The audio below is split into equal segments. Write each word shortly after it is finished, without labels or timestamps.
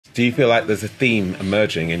Do you feel like there's a theme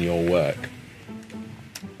emerging in your work?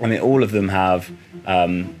 I mean, all of them have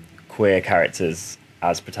queer characters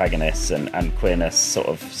as protagonists and queerness sort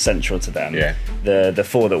of central to them. Yeah. The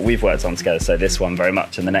four that we've worked on together, so this one very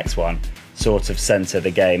much and the next one, sort of centre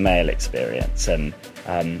the gay male experience. And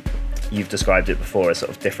you've described it before as sort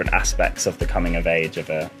of different aspects of the coming of age of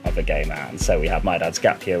a gay man. So we have My Dad's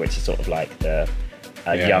Gap Year, which is sort of like the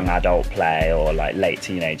young adult play, or like late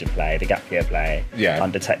teenager play, the gap year play,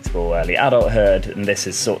 Undetectable early adulthood, and this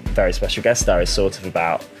is sort of very special guest star, is sort of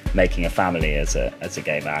about making a family as a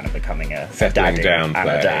gay man and becoming a daddy and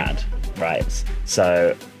a dad, right?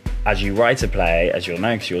 So as you write a play, as you'll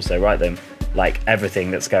know because you also write them, like everything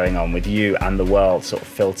that's going on with you and the world sort of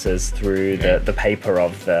filters through the paper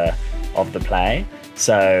of the play.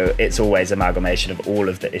 So it's always amalgamation of all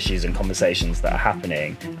of the issues and conversations that are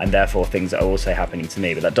happening, and therefore things that are also happening to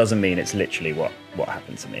me, but that doesn't mean it's literally what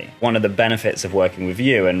happened to me. One of the benefits of working with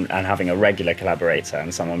you and having a regular collaborator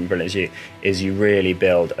and someone brilliant as you is you really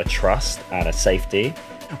build a trust and a safety.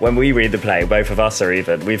 When we read the play, both of us are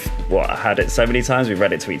even, we've heard it so many times, we've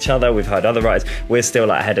read it to each other, we've heard other writers, we're still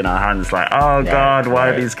like head in our hands like, oh God, why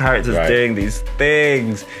are these characters doing these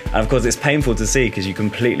things? And of course it's painful to see because you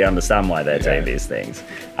completely understand why they're doing these things.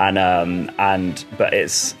 But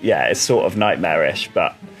it's sort of nightmarish,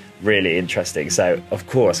 but really interesting. So of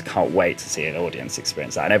course, can't wait to see an audience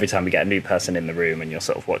experience that. And every time we get a new person in the room and you're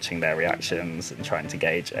sort of watching their reactions and trying to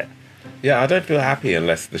gauge it. Yeah, I don't feel happy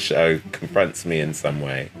unless the show confronts me in some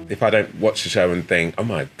way. If I don't watch the show and think, oh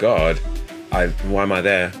my God, why am I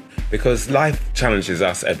there? Because life challenges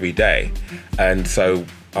us every day. And so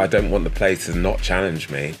I don't want the play to not challenge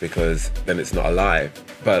me, because then it's not alive.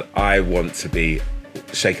 But I want to be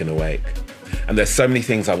shaken awake. And there's so many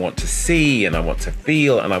things I want to see and I want to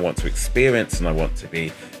feel and I want to experience and I want to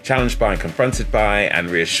be challenged by and confronted by and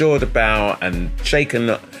reassured about and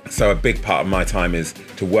shaken. So a big part of my time is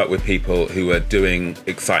to work with people who are doing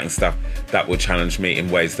exciting stuff that will challenge me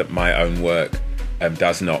in ways that my own work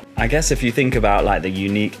does not. I guess if you think about like the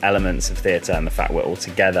unique elements of theatre and the fact we're all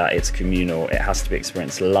together, it's communal, it has to be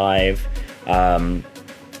experienced live,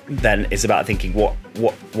 then it's about thinking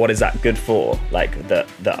what is that good for, like the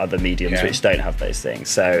other mediums which don't have those things.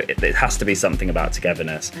 So it has to be something about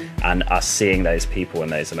togetherness and us seeing those people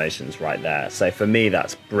and those emotions right there. So for me,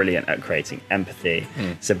 that's brilliant at creating empathy.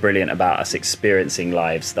 So brilliant about us experiencing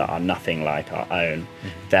lives that are nothing like our own,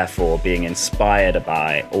 therefore being inspired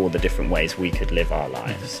by all the different ways we could live our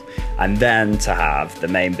lives. And then to have the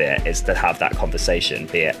main bit is to have that conversation,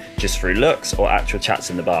 be it just through looks or actual chats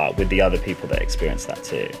in the bar with the other people that experience that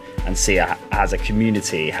too, and see as a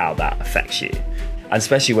community how that affects you. And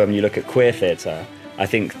especially when you look at queer theatre, I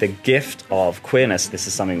think the gift of queerness, this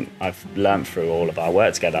is something I've learned through all of our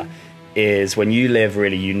work together, is when you live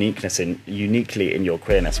really uniquely in your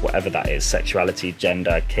queerness, whatever that is, sexuality,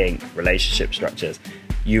 gender, kink, relationship structures,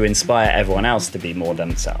 you inspire everyone else to be more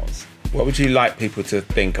themselves. What would you like people to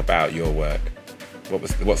think about your work?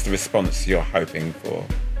 What's the response you're hoping for?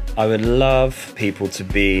 I would love people to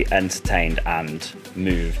be entertained and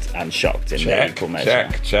moved and shocked in their equal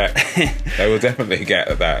measure. Check. They will definitely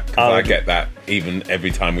get that, because I get that even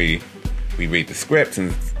every time we read the script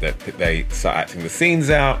and they start acting the scenes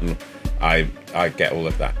out, and I get all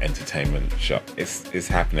of that entertainment shock. It's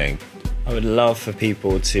happening. I would love for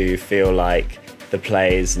people to feel like the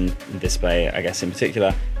plays, and this play I guess in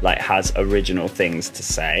particular, like has original things to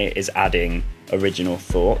say, is adding original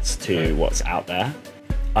thoughts to what's out there.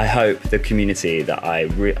 I hope the community that I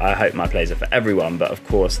hope my plays are for everyone, but of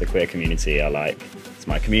course the queer community are like, it's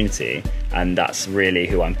my community, and that's really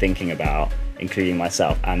who I'm thinking about, including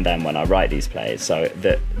myself, and then when I write these plays. So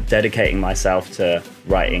dedicating myself to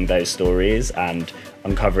writing those stories and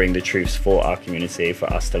uncovering the truths for our community, for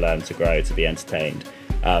us to learn, to grow, to be entertained,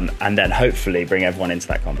 and then hopefully bring everyone into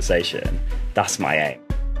that conversation. That's my aim.